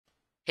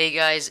Hey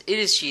guys, it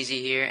is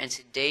Cheesy here, and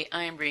today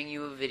I am bringing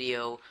you a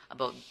video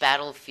about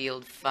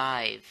Battlefield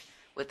 5.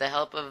 With the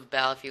help of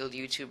Battlefield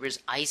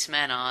YouTubers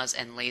IceManAuz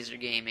and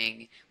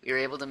LazerGaming, we were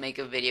able to make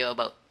a video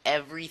about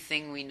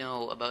everything we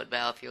know about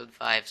Battlefield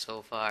 5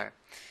 so far.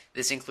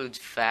 This includes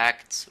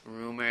facts,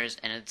 rumors,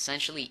 and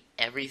essentially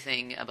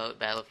everything about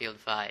Battlefield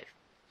 5.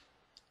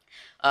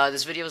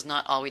 This video is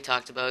not all we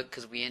talked about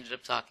because we ended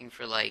up talking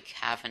for like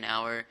half an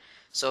hour.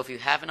 So if you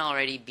haven't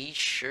already, be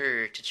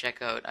sure to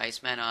check out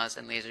IceManAuz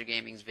and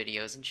LazerGaming's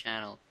videos and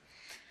channel.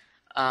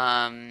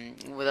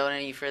 Without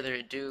any further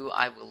ado,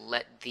 I will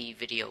let the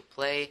video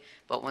play.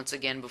 But once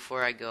again,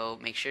 before I go,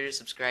 make sure to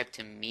subscribe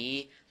to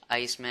me,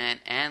 Iceman,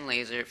 and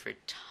Laser for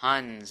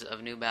tons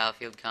of new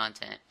Battlefield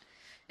content.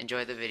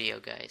 Enjoy the video,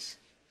 guys.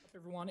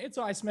 Everyone, it's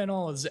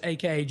IceManAuz,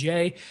 aka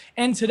Jay,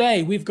 and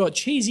today we've got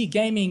Cheesy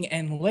Gaming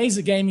and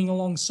Laser Gaming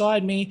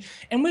alongside me,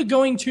 and we're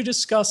going to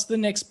discuss the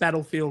next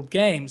Battlefield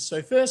games.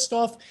 So first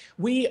off,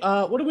 what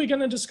are we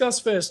going to discuss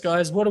first,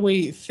 guys? What are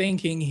we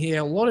thinking here?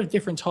 A lot of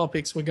different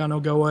topics we're going to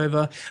go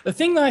over. The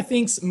thing that I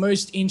think's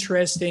most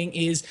interesting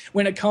is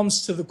when it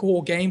comes to the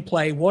core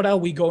gameplay, what are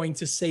we going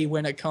to see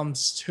when it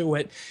comes to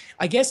it?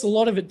 I guess a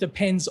lot of it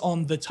depends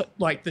on the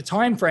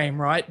time frame,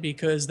 right?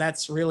 Because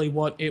that's really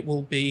what it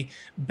will be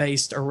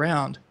based around.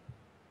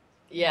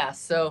 Yeah,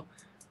 so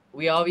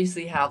we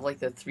obviously have like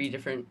the three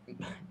different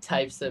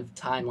types of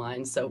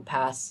timelines. So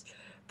past,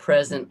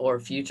 present, or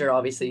future.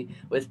 Obviously,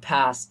 with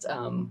past,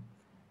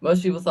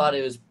 most people thought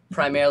it was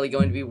primarily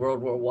going to be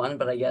World War One,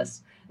 but I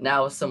guess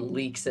now with some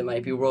leaks, it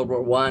might be World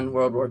War One,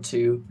 World War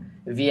Two,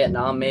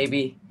 Vietnam,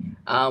 maybe.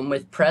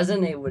 With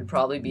present, it would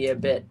probably be a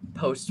bit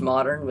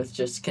postmodern, with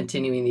just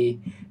continuing the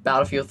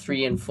Battlefield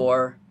 3 and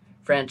 4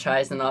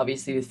 franchise, and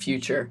obviously with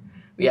future,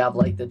 we have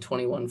like the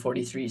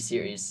 2143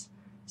 series.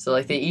 So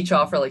like they each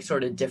offer like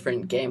sort of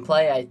different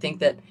gameplay. I think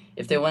that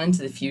if they went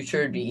into the future,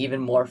 it'd be even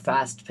more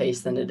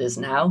fast-paced than it is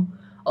now.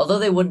 Although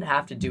they wouldn't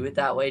have to do it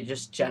that way,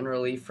 just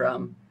generally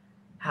from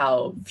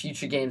how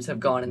future games have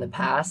gone in the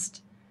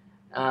past,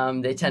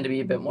 they tend to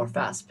be a bit more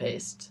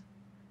fast-paced.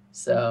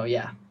 So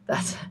yeah,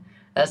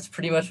 that's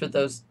pretty much what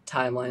those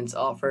timelines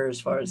offer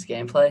as far as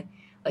gameplay.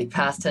 Like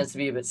past tends to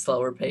be a bit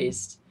slower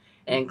paced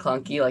and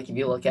clunky. Like if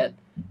you look at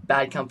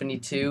Bad Company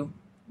 2,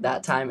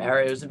 that time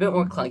era, it was a bit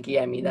more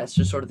clunky. I mean, that's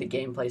just sort of the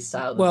gameplay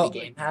style that the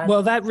game had.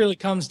 Well, that really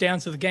comes down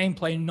to the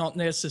gameplay, not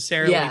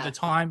necessarily the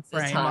time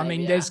frame. I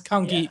mean, there's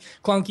clunky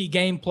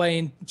gameplay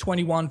in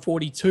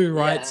 2142,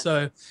 right? Yeah.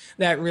 So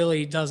that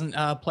really doesn't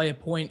play a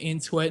point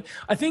into it.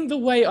 I think the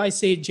way I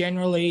see it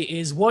generally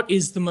is what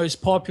is the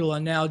most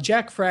popular. Now,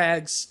 Jack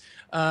Frags,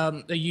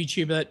 a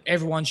YouTuber that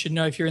everyone should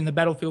know if you're in the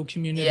Battlefield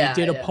community,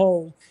 did a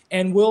poll,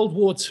 and World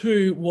War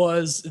II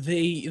was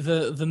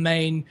the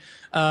main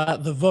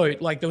the vote.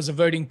 Like there was a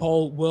voting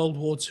poll. World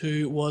War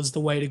II was the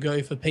way to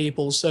go for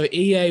people. So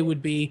EA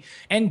would be,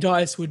 and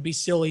DICE would be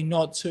silly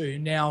not to.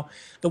 Now,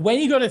 the way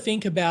you got to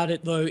think about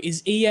it though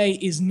is EA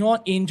is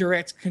not in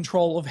direct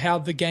control of how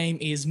the game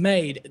is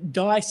made.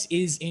 DICE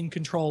is in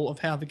control of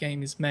how the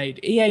game is made.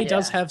 EA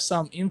does have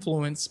some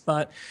influence,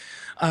 but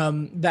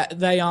that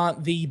they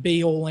aren't the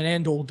be-all and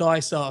end-all.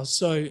 DICE are.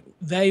 So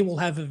they will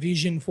have a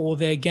vision for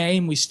their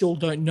game. We still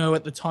don't know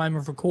at the time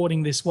of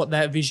recording this what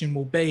that vision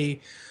will be,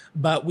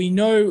 but we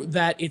know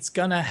that it's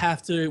going to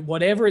have to,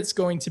 whatever it's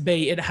going to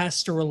be, it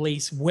has to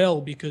release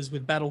well, because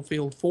with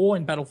Battlefield 4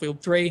 and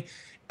Battlefield 3,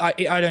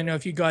 I don't know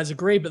if you guys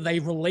agree, but they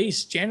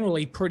release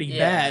generally pretty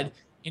bad,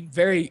 in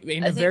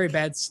a very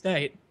bad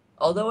state.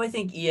 Although I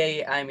think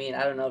EA, I mean,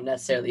 I don't know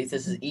necessarily if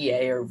this is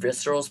EA or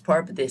Visceral's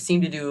part, but they seem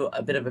to do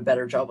a bit of a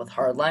better job with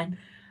Hardline.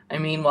 I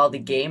mean, while the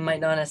game might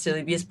not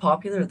necessarily be as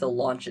popular, the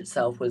launch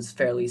itself was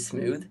fairly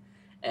smooth,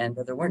 and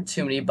there weren't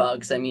too many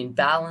bugs. I mean,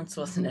 balance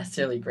wasn't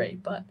necessarily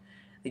great, but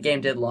the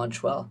game did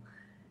launch well.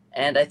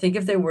 And I think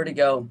if they were to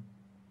go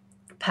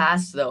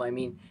past, though, I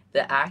mean,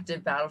 the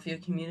active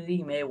Battlefield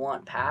community may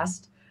want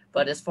past,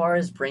 but as far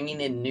as bringing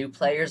in new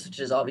players, which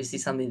is obviously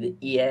something that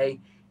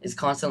EA is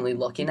constantly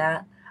looking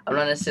at, I'm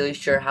not necessarily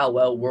sure how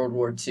well World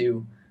War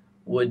II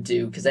would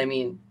do, because I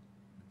mean,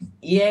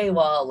 EA,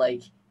 while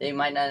like they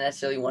might not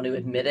necessarily want to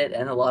admit it,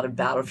 and a lot of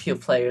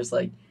Battlefield players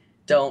like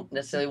don't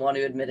necessarily want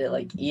to admit it,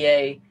 like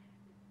EA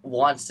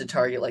wants to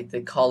target like the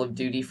Call of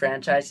Duty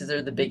franchises.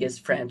 They're the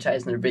biggest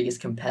franchise and their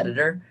biggest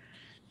competitor,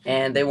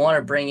 and they want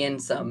to bring in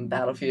some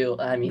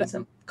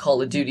some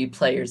Call of Duty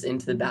players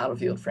into the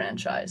Battlefield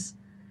franchise.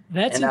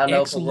 And I don't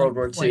know if World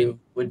War II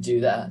would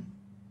do that.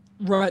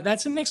 Right,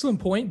 that's an excellent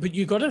point, but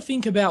you got to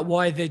think about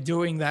why they're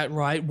doing that,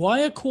 right?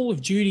 Why are Call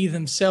of Duty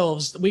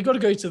themselves, we got to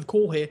go to the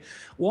call here,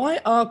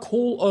 why are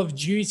Call of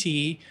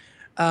Duty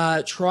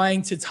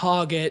trying to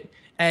target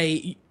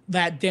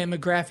that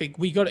demographic?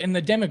 And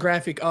the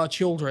demographic are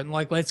children.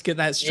 Like, let's get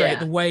that straight.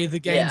 The way the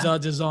games are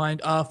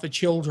designed are for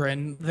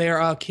children.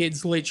 There are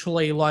kids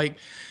literally like,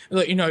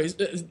 you know,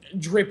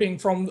 dripping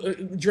from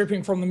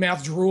the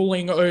mouth,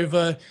 drooling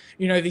over,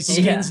 you know, these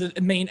skins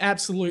that mean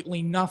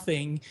absolutely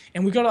nothing.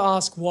 And we got to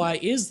ask, why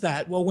is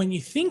that? Well, when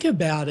you think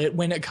about it,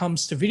 when it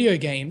comes to video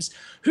games,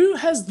 who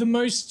has the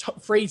most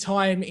free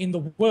time in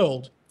the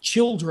world?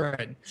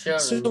 children. So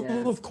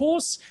of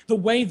course, the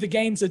way the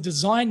games are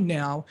designed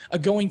now are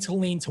going to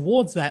lean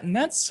towards that, and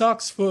that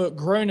sucks for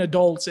grown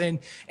adults and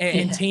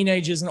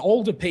teenagers and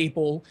older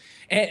people.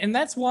 And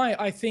that's why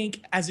I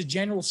think, as a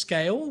general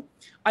scale,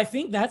 I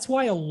think that's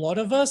why a lot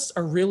of us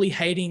are really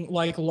hating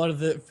like a lot of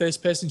the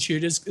first person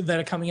shooters that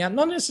are coming out.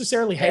 Not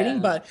necessarily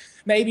hating, but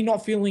maybe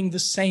not feeling the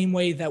same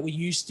way that we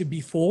used to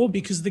before,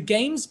 because the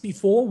games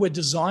before were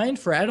designed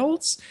for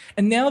adults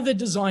and now they're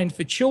designed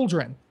for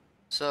children.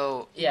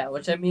 So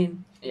which I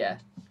mean,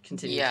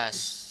 continue. Yes.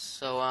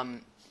 So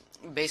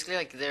basically,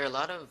 like, there are a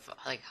lot of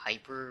like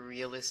hyper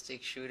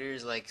realistic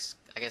shooters, like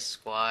I guess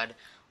Squad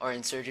or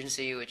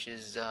Insurgency, which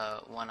is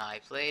one I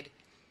played,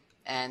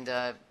 and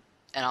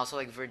also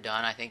like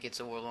Verdun. I think it's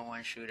a World War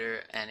I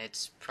shooter, and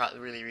it's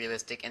really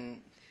realistic.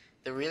 And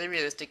the really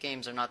realistic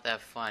games are not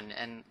that fun,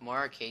 and more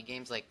arcade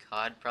games like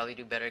COD probably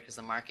do better because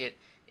the market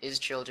is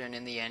children.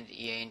 In the end,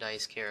 EA and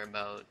DICE care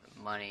about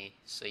money.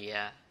 So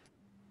yeah.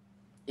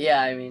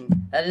 Yeah, I mean,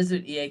 that is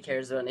what EA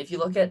cares about. And if you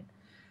look at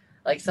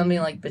like something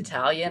like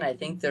Battalion, I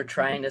think they're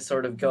trying to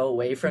sort of go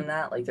away from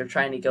that. Like they're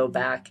trying to go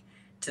back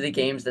to the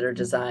games that are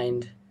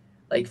designed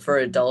like for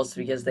adults,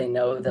 because they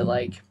know that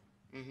like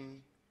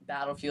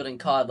Battlefield and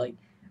COD, like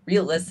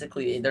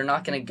realistically, they're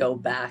not going to go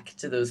back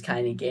to those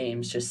kind of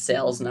games just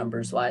sales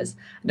numbers wise.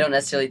 I don't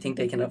necessarily think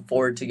they can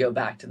afford to go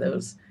back to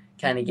those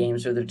kind of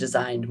games where they're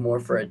designed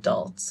more for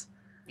adults.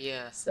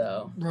 Yeah.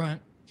 So. Right.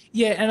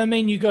 Yeah, and I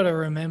mean, you got to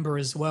remember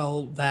as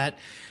well that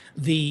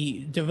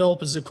the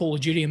developers of Call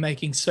of Duty are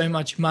making so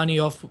much money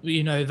off,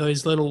 you know,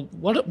 those little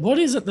what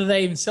is it that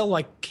they even sell,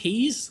 like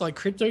keys, like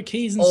crypto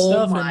keys and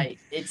stuff. Oh my,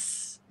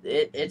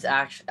 it's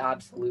actually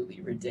absolutely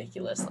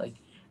ridiculous. Like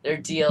their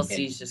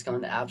DLC's just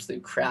going to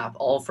absolute crap,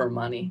 all for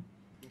money.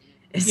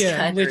 It's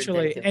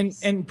literally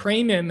ridiculous. and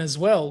premium as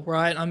well,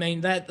 right? I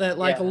mean that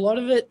like a lot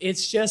of it,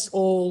 it's just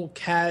all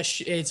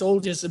cash. It's all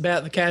just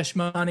about the cash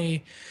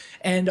money.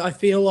 And I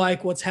feel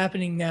like what's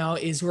happening now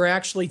is we're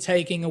actually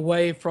taking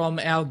away from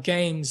our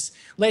games.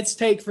 Let's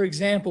take, for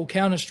example,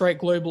 Counter-Strike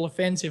Global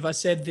Offensive. I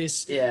said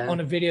this on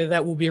a video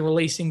that we'll be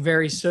releasing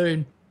very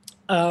soon,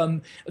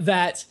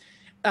 that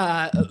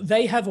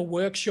they have a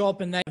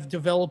workshop and they have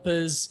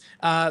developers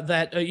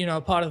that are, you know,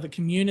 a part of the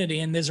community,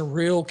 and there's a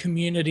real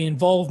community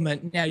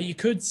involvement. Now, you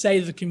could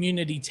say the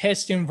community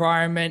test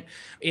environment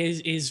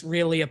is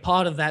really a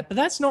part of that, but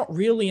that's not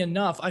really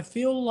enough. I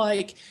feel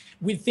like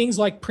with things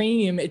like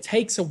premium, it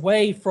takes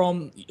away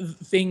from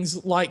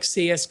things like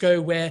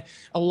CSGO, where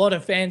a lot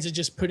of fans are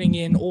just putting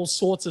in all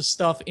sorts of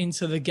stuff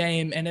into the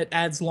game, and it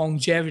adds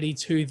longevity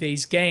to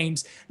these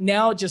games.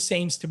 Now it just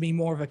seems to be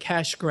more of a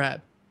cash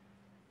grab.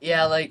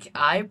 Yeah, like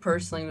I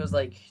personally was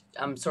like,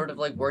 I'm sort of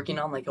like working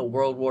on like a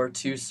World War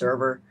II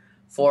server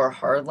for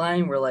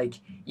Hardline, where like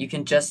you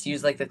can just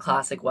use like the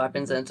classic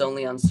weapons and it's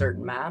only on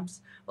certain maps.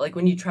 But like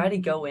when you try to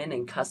go in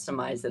and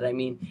customize it, I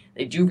mean,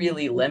 they do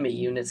really limit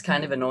you, and it's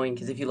kind of annoying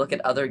because if you look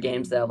at other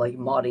games that have like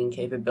modding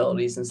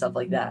capabilities and stuff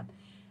like that,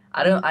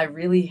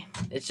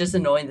 it's just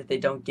annoying that they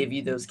don't give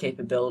you those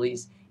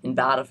capabilities in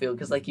Battlefield,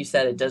 because like you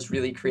said, it does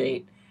really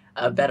create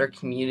a better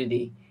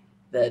community,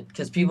 that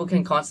because people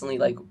can constantly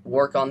like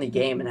work on the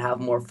game and have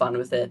more fun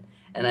with it.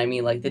 And I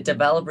mean, like the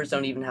developers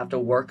don't even have to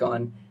work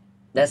on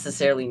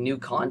necessarily new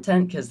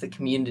content, because the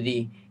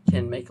community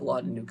can make a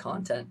lot of new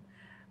content.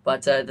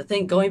 But the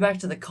thing, going back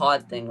to the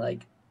COD thing,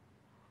 like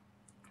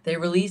they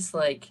release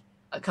like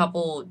a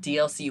couple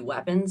DLC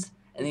weapons,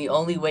 and the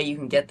only way you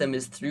can get them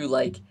is through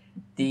like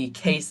the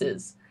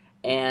cases,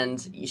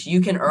 and you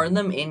can earn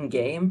them in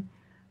game,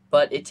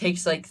 but it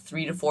takes like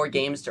 3 to 4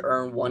 games to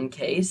earn one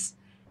case,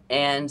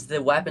 and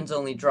the weapons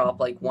only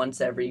drop like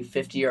once every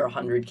 50 or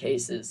 100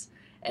 cases.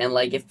 And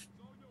like if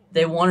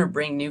they want to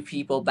bring new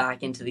people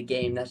back into the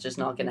game, that's just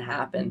not going to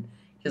happen,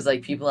 because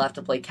like people have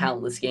to play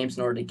countless games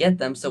in order to get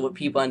them. So what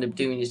people end up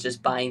doing is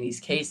just buying these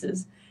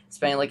cases,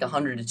 spending like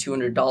 $100 to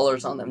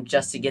 $200 on them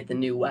just to get the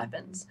new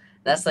weapons.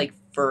 That's like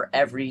for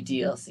every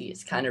DLC.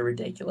 It's kind of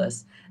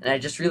ridiculous, and I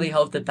just really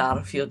hope that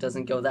Battlefield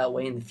doesn't go that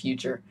way in the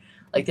future.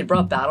 Like they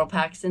brought battle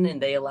packs in, and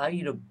they allow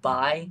you to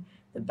buy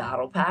the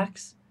battle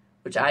packs,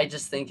 which I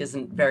just think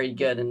isn't very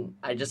good, and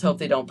I just hope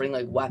they don't bring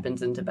like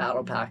weapons into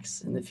battle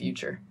packs in the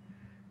future.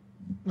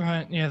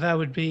 Right, yeah, that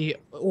would be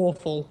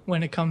awful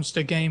when it comes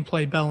to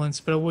gameplay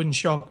balance, but it wouldn't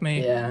shock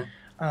me. Yeah.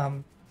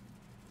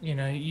 You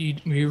know,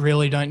 you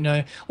really don't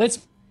know.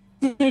 Let's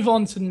move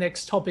on to the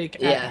next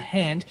topic at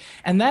hand,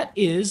 and that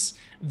is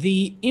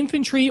the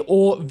infantry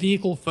or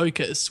vehicle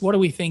focus. What are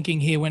we thinking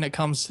here when it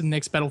comes to the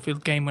next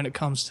Battlefield game when it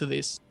comes to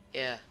this?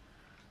 Yeah.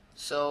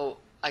 So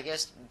I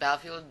guess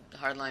Battlefield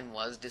Hardline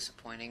was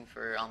disappointing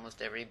for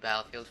almost every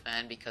Battlefield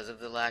fan because of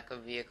the lack of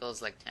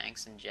vehicles like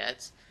tanks and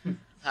jets.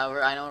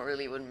 However, I know it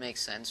really wouldn't make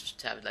sense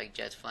to have like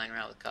jets flying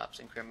around with cops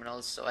and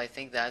criminals, so I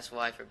think that's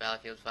why for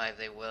Battlefield 5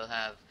 they will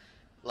have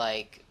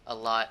like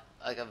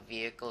a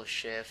vehicle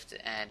shift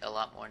and a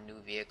lot more new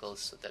vehicles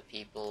so that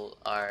people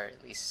are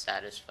at least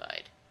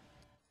satisfied.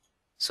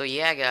 So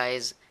yeah,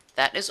 guys,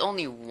 that is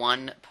only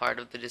one part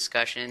of the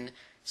discussion.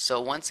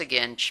 So once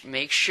again,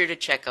 make sure to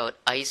check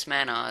out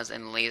IceManAuz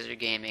and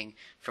LazerGaming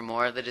for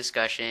more of the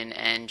discussion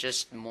and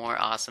just more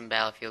awesome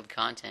Battlefield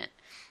content.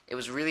 It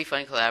was really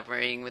fun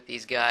collaborating with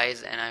these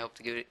guys, and I hope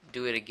to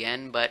do it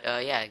again. But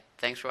yeah,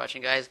 thanks for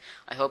watching, guys.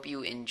 I hope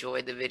you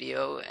enjoyed the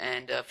video,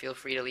 and feel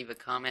free to leave a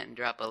comment and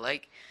drop a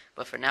like.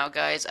 But for now,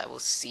 guys, I will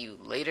see you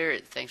later.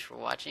 Thanks for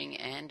watching,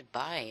 and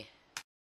bye.